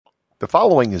The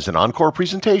following is an encore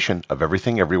presentation of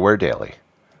Everything Everywhere Daily.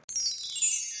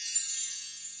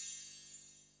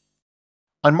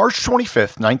 On March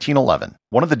 25, 1911,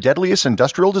 one of the deadliest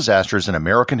industrial disasters in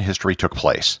American history took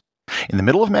place. In the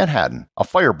middle of Manhattan, a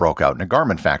fire broke out in a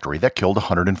garment factory that killed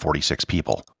 146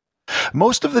 people.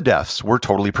 Most of the deaths were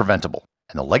totally preventable,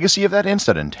 and the legacy of that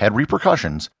incident had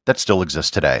repercussions that still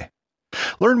exist today.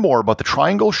 Learn more about the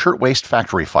Triangle Shirtwaist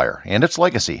Factory fire and its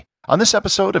legacy on this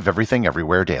episode of Everything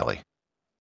Everywhere Daily.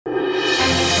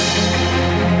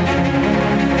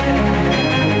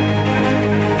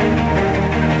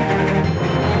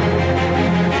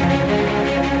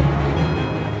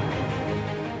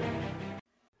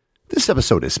 This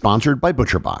episode is sponsored by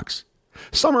ButcherBox.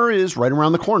 Summer is right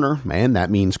around the corner, and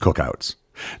that means cookouts.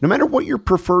 No matter what your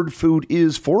preferred food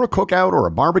is for a cookout or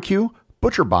a barbecue,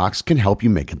 ButcherBox can help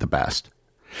you make it the best.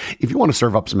 If you want to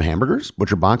serve up some hamburgers,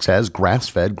 ButcherBox has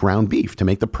grass-fed ground beef to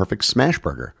make the perfect smash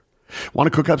burger.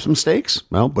 Want to cook up some steaks?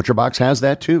 Well, ButcherBox has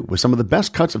that too, with some of the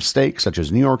best cuts of steak such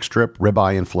as New York strip,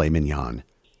 ribeye, and filet mignon.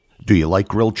 Do you like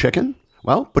grilled chicken?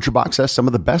 Well, ButcherBox has some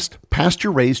of the best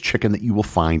pasture-raised chicken that you will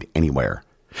find anywhere.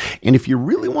 And if you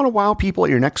really want to wow people at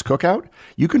your next cookout,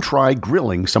 you can try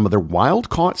grilling some of their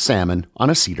wild-caught salmon on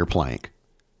a cedar plank.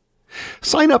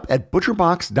 Sign up at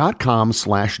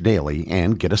butcherbox.com/daily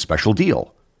and get a special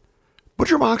deal.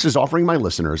 ButcherBox is offering my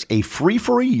listeners a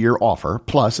free-for-a-year offer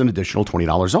plus an additional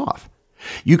 $20 off.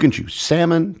 You can choose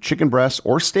salmon, chicken breasts,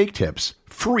 or steak tips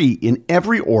free in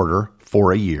every order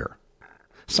for a year.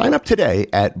 Sign up today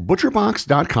at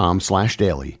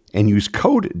butcherbox.com/daily and use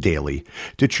code DAILY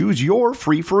to choose your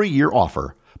free-for-a-year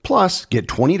offer, plus get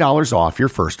 $20 off your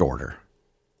first order.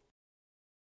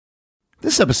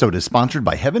 This episode is sponsored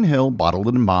by Heaven Hill Bottled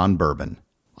and Bond Bourbon.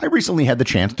 I recently had the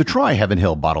chance to try Heaven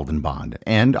Hill Bottled and Bond,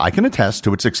 and I can attest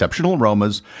to its exceptional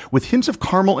aromas with hints of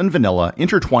caramel and vanilla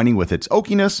intertwining with its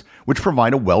oakiness, which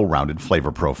provide a well-rounded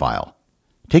flavor profile.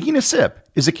 Taking a sip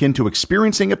is akin to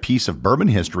experiencing a piece of bourbon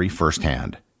history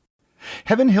firsthand.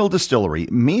 Heaven Hill Distillery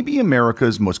may be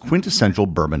America's most quintessential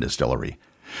bourbon distillery.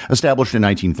 Established in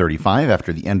 1935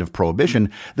 after the end of Prohibition,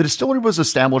 the distillery was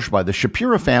established by the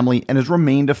Shapira family and has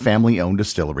remained a family-owned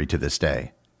distillery to this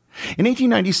day. In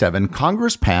 1897,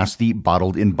 Congress passed the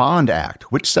Bottled in Bond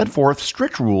Act, which set forth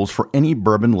strict rules for any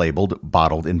bourbon labeled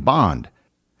Bottled in Bond.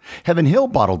 Heaven Hill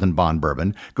Bottled in Bond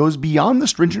Bourbon goes beyond the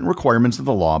stringent requirements of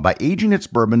the law by aging its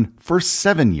bourbon for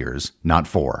 7 years, not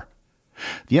 4.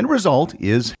 The end result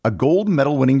is a gold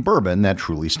medal-winning bourbon that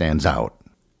truly stands out.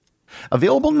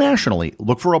 Available nationally,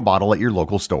 look for a bottle at your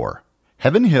local store.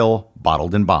 Heaven Hill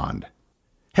Bottled in Bond.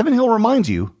 Heaven Hill reminds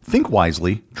you, think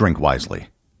wisely, drink wisely.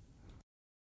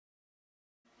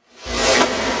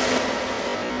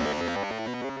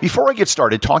 Before I get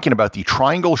started talking about the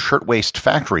Triangle Shirtwaist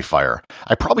Factory fire,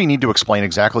 I probably need to explain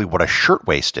exactly what a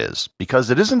shirtwaist is,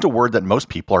 because it isn't a word that most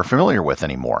people are familiar with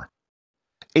anymore.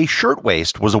 A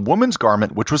shirtwaist was a woman's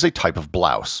garment which was a type of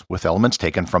blouse, with elements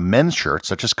taken from men's shirts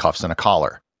such as cuffs and a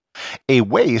collar. A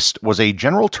waist was a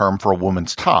general term for a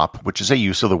woman's top, which is a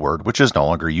use of the word which is no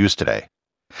longer used today.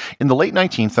 In the late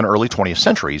 19th and early 20th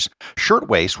centuries,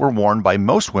 shirtwaists were worn by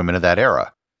most women of that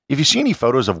era. If you see any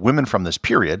photos of women from this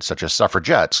period, such as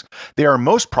suffragettes, they are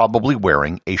most probably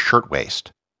wearing a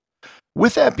shirtwaist.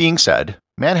 With that being said,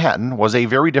 Manhattan was a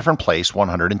very different place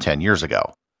 110 years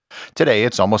ago. Today,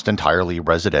 it's almost entirely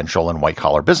residential and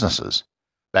white-collar businesses.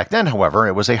 Back then, however,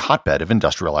 it was a hotbed of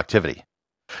industrial activity.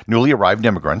 Newly arrived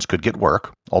immigrants could get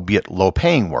work, albeit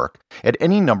low-paying work, at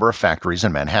any number of factories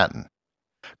in Manhattan.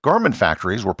 Garment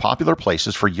factories were popular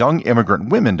places for young immigrant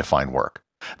women to find work.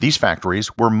 These factories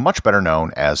were much better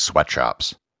known as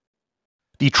sweatshops.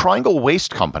 The Triangle Waist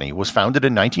Company was founded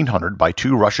in 1900 by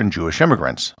two Russian Jewish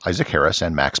immigrants, Isaac Harris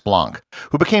and Max Blanc,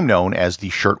 who became known as the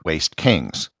Shirtwaist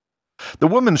Kings. The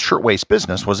women's shirtwaist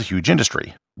business was a huge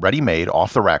industry. Ready-made,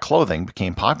 off-the-rack clothing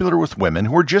became popular with women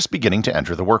who were just beginning to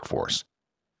enter the workforce.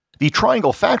 The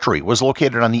Triangle Factory was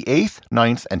located on the 8th,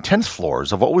 9th, and 10th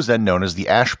floors of what was then known as the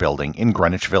Ash Building in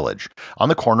Greenwich Village, on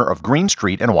the corner of Green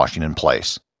Street and Washington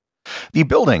Place. The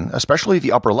building, especially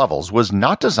the upper levels, was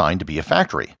not designed to be a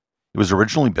factory. It was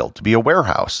originally built to be a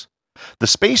warehouse. The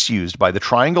space used by the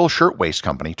Triangle Shirtwaist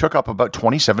Company took up about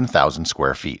 27,000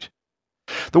 square feet.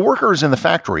 The workers in the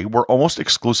factory were almost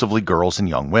exclusively girls and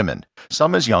young women,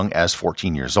 some as young as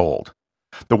 14 years old.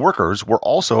 The workers were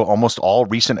also almost all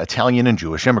recent Italian and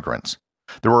Jewish immigrants.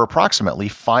 There were approximately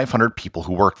 500 people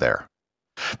who worked there.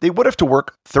 They would have to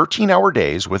work 13-hour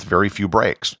days with very few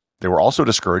breaks. They were also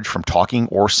discouraged from talking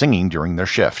or singing during their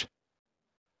shift.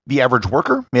 The average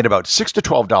worker made about $6 to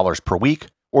 $12 per week,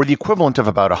 or the equivalent of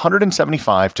about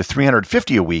 $175 to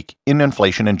 $350 a week in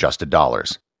inflation-adjusted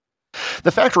dollars.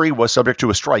 The factory was subject to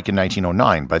a strike in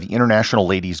 1909 by the International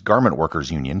Ladies Garment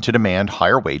Workers Union to demand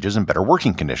higher wages and better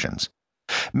working conditions.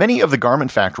 Many of the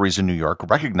garment factories in New York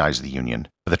recognized the union,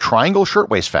 but the Triangle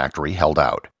Shirtwaist Factory held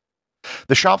out.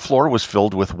 The shop floor was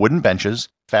filled with wooden benches,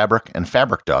 fabric, and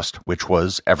fabric dust, which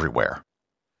was everywhere.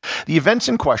 The events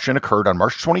in question occurred on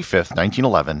March 25,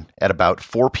 1911, at about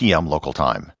 4 p.m. local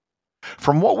time.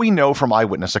 From what we know from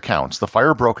eyewitness accounts, the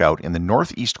fire broke out in the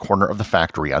northeast corner of the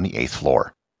factory on the 8th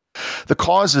floor. The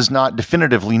cause is not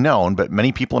definitively known, but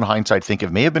many people in hindsight think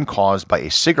it may have been caused by a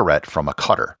cigarette from a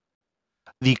cutter.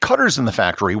 The cutters in the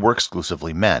factory were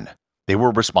exclusively men. They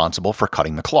were responsible for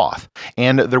cutting the cloth,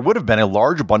 and there would have been a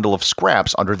large bundle of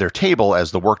scraps under their table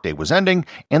as the workday was ending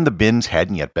and the bins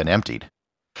hadn't yet been emptied.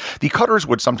 The cutters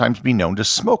would sometimes be known to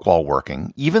smoke while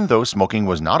working, even though smoking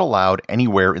was not allowed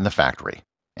anywhere in the factory,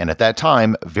 and at that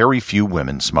time, very few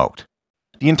women smoked.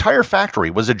 The entire factory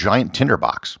was a giant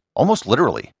tinderbox, almost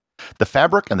literally. The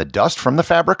fabric and the dust from the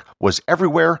fabric was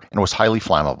everywhere and was highly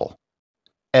flammable.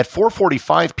 At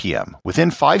 4:45 p.m., within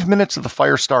 5 minutes of the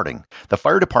fire starting, the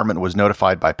fire department was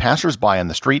notified by passers-by on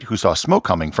the street who saw smoke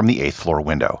coming from the 8th floor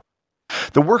window.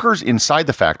 The workers inside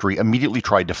the factory immediately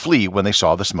tried to flee when they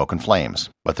saw the smoke and flames,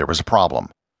 but there was a problem.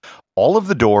 All of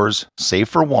the doors, save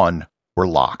for one, were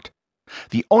locked.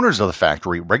 The owners of the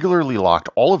factory regularly locked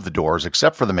all of the doors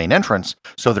except for the main entrance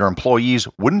so their employees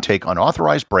wouldn't take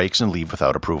unauthorized breaks and leave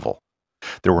without approval.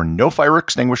 There were no fire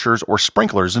extinguishers or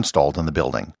sprinklers installed in the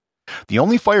building. The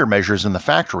only fire measures in the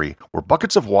factory were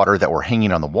buckets of water that were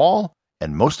hanging on the wall,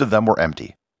 and most of them were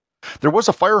empty. There was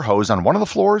a fire hose on one of the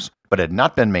floors, but it had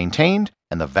not been maintained,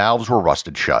 and the valves were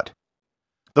rusted shut.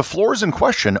 The floors in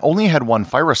question only had one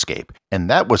fire escape, and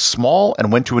that was small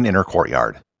and went to an inner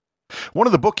courtyard. One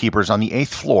of the bookkeepers on the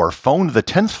 8th floor phoned the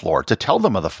 10th floor to tell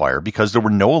them of the fire because there were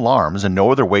no alarms and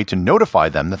no other way to notify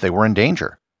them that they were in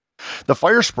danger. The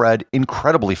fire spread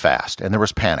incredibly fast, and there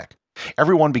was panic.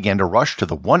 Everyone began to rush to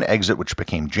the one exit which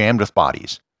became jammed with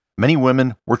bodies. Many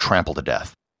women were trampled to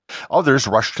death. Others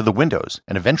rushed to the windows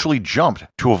and eventually jumped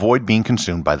to avoid being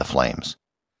consumed by the flames.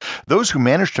 Those who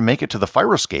managed to make it to the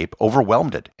fire escape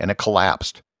overwhelmed it, and it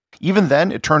collapsed. Even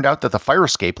then, it turned out that the fire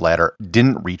escape ladder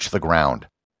didn't reach the ground.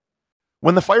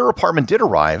 When the fire department did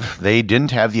arrive, they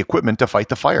didn't have the equipment to fight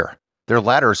the fire. Their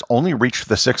ladders only reached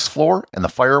the 6th floor, and the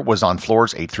fire was on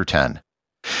floors 8 through 10.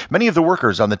 Many of the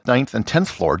workers on the 9th and 10th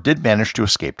floor did manage to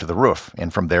escape to the roof,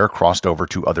 and from there crossed over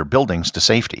to other buildings to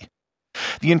safety.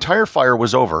 The entire fire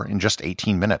was over in just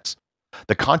 18 minutes.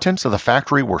 The contents of the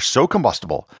factory were so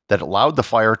combustible that it allowed the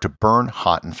fire to burn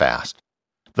hot and fast.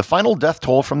 The final death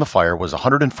toll from the fire was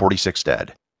 146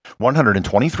 dead,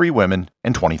 123 women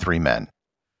and 23 men.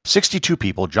 62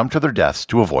 people jumped to their deaths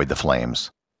to avoid the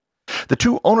flames. The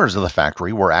two owners of the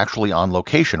factory were actually on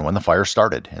location when the fire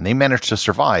started, and they managed to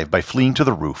survive by fleeing to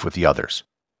the roof with the others.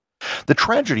 The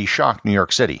tragedy shocked New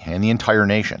York City and the entire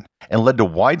nation, and led to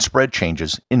widespread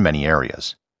changes in many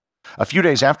areas. A few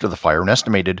days after the fire, an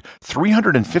estimated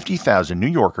 350,000 New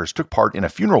Yorkers took part in a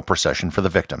funeral procession for the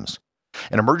victims.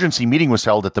 An emergency meeting was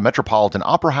held at the Metropolitan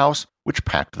Opera House, which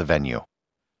packed the venue.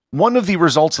 One of the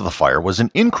results of the fire was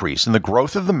an increase in the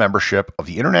growth of the membership of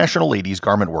the International Ladies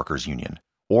Garment Workers Union,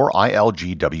 or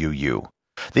ILGWU.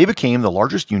 They became the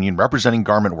largest union representing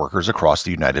garment workers across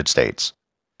the United States.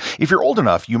 If you're old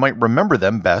enough, you might remember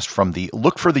them best from the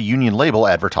Look for the Union label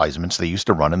advertisements they used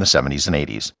to run in the 70s and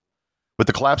 80s. With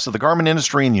the collapse of the garment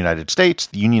industry in the United States,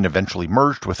 the union eventually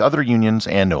merged with other unions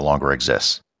and no longer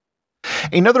exists.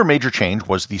 Another major change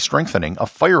was the strengthening of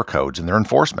fire codes and their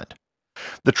enforcement.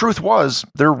 The truth was,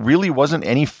 there really wasn't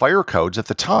any fire codes at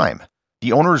the time.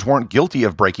 The owners weren't guilty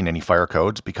of breaking any fire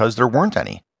codes because there weren't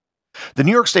any. The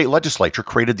New York State Legislature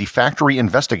created the Factory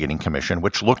Investigating Commission,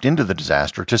 which looked into the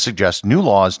disaster to suggest new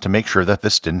laws to make sure that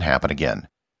this didn't happen again.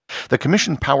 The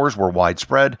commission powers were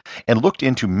widespread and looked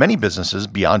into many businesses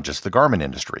beyond just the garment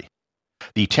industry.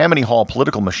 The Tammany Hall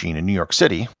political machine in New York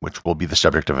City, which will be the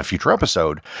subject of a future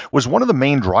episode, was one of the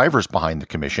main drivers behind the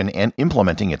commission and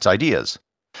implementing its ideas.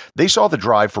 They saw the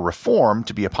drive for reform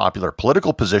to be a popular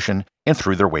political position and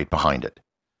threw their weight behind it.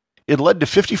 It led to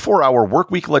 54-hour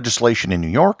workweek legislation in New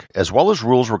York, as well as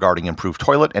rules regarding improved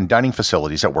toilet and dining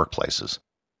facilities at workplaces.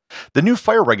 The new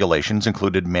fire regulations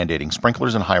included mandating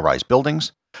sprinklers in high-rise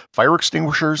buildings, fire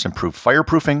extinguishers, improved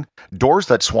fireproofing, doors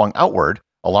that swung outward,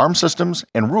 alarm systems,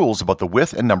 and rules about the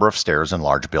width and number of stairs in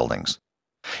large buildings.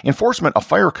 Enforcement of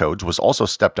fire codes was also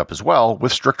stepped up as well,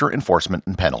 with stricter enforcement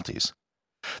and penalties.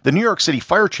 The New York City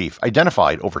fire chief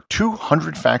identified over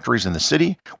 200 factories in the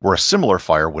city where a similar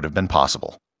fire would have been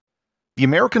possible. The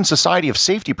American Society of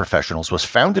Safety Professionals was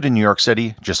founded in New York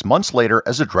City just months later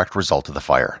as a direct result of the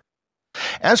fire.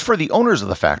 As for the owners of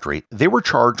the factory, they were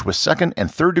charged with second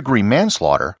and third degree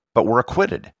manslaughter, but were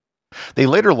acquitted. They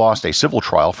later lost a civil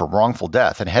trial for wrongful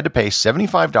death and had to pay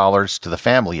 $75 to the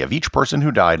family of each person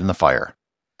who died in the fire.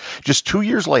 Just 2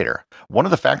 years later, one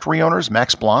of the factory owners,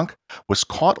 Max Blanc, was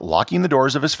caught locking the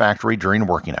doors of his factory during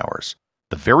working hours,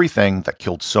 the very thing that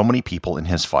killed so many people in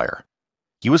his fire.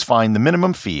 He was fined the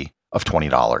minimum fee of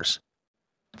 $20.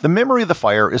 The memory of the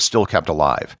fire is still kept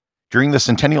alive. During the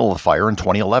centennial of the fire in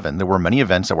 2011, there were many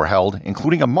events that were held,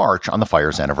 including a march on the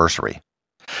fire's anniversary.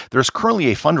 There's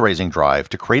currently a fundraising drive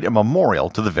to create a memorial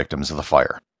to the victims of the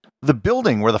fire. The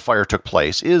building where the fire took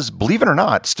place is, believe it or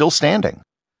not, still standing.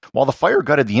 While the fire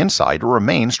gutted the inside, it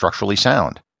remains structurally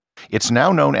sound. It's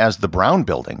now known as the Brown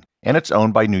Building, and it's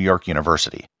owned by New York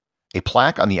University. A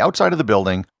plaque on the outside of the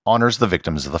building honors the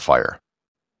victims of the fire.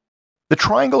 The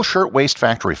Triangle Shirtwaist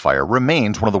Factory fire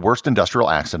remains one of the worst industrial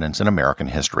accidents in American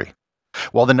history.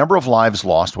 While the number of lives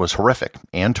lost was horrific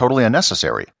and totally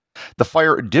unnecessary, the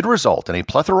fire did result in a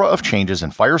plethora of changes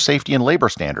in fire safety and labor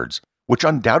standards, which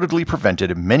undoubtedly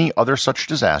prevented many other such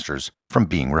disasters from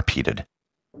being repeated.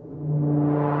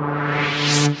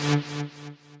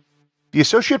 The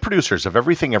associate producers of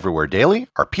Everything Everywhere Daily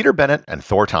are Peter Bennett and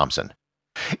Thor Thompson.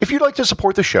 If you'd like to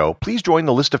support the show, please join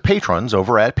the list of patrons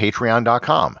over at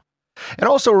patreon.com. And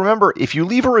also remember, if you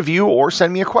leave a review or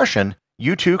send me a question,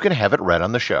 you too can have it read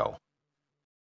on the show.